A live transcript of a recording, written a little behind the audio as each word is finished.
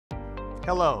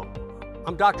Hello,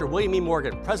 I'm Dr. William E.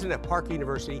 Morgan, President of Parker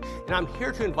University, and I'm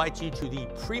here to invite you to the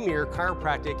premier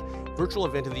chiropractic virtual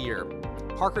event of the year,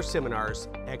 Parker Seminars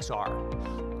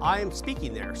XR. I am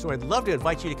speaking there, so I'd love to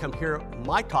invite you to come hear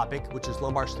my topic, which is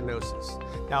lumbar stenosis.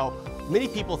 Now, many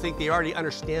people think they already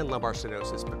understand lumbar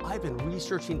stenosis, but I've been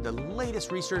researching the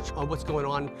latest research on what's going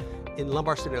on in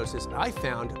lumbar stenosis, and I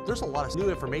found there's a lot of new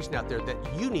information out there that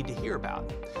you need to hear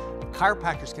about.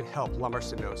 Chiropractors can help lumbar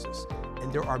stenosis,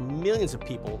 and there are millions of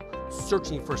people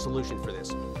searching for a solution for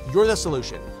this. You're the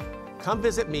solution. Come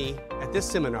visit me at this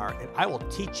seminar and I will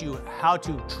teach you how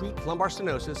to treat lumbar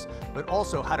stenosis, but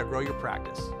also how to grow your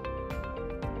practice.